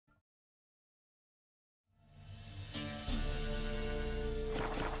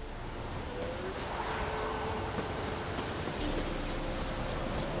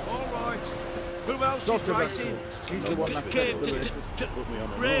else is racing? He's the one that sets the races. Put me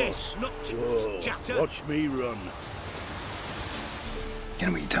on a race, not chatter. Watch me run.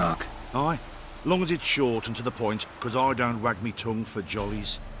 Can we talk? Aye, long as it's short and to the point, 'cause I don't wag me tongue for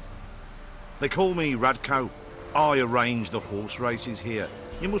jollies. They call me Radko. I arrange the horse races here.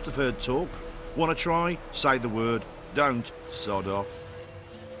 You must have heard talk. Wanna try? Say the word. Don't, sod off.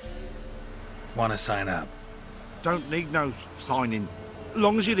 Want to sign up? Don't need no signing.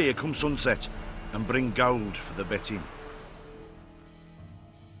 Long as you're here come sunset, and bring gold for the betting.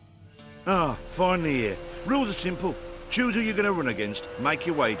 Ah, finally here. Rules are simple. Choose who you're going to run against, make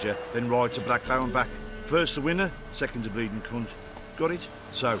your wager, then ride to Blackbow and back. First the winner, second's a bleeding cunt. Got it?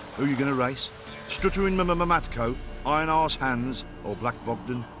 So, who are you going to race? Stuttering Matko, Iron Arse Hands, or Black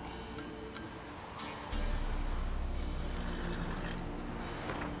Bogdan?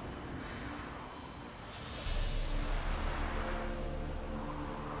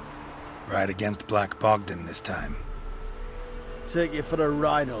 Ride against Black Bogdan this time. Take you for a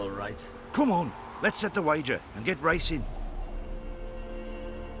ride, all right. Come on, let's set the wager and get racing.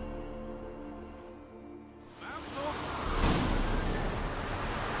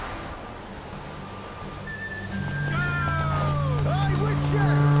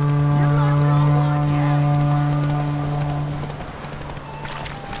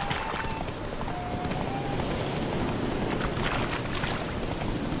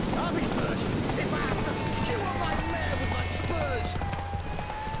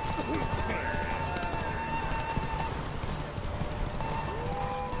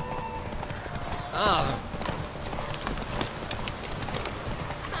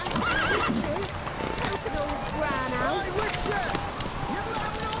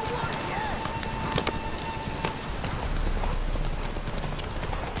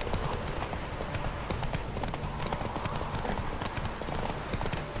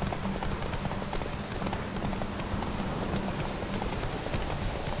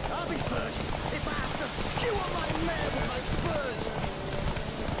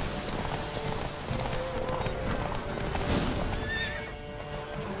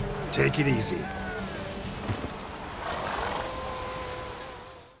 Take it easy.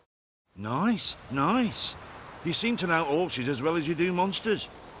 Nice, nice. You seem to know horses as well as you do monsters.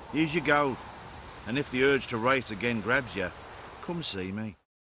 Here's your gold. And if the urge to race again grabs you, come see me.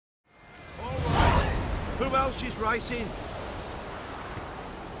 All right. Who else is racing?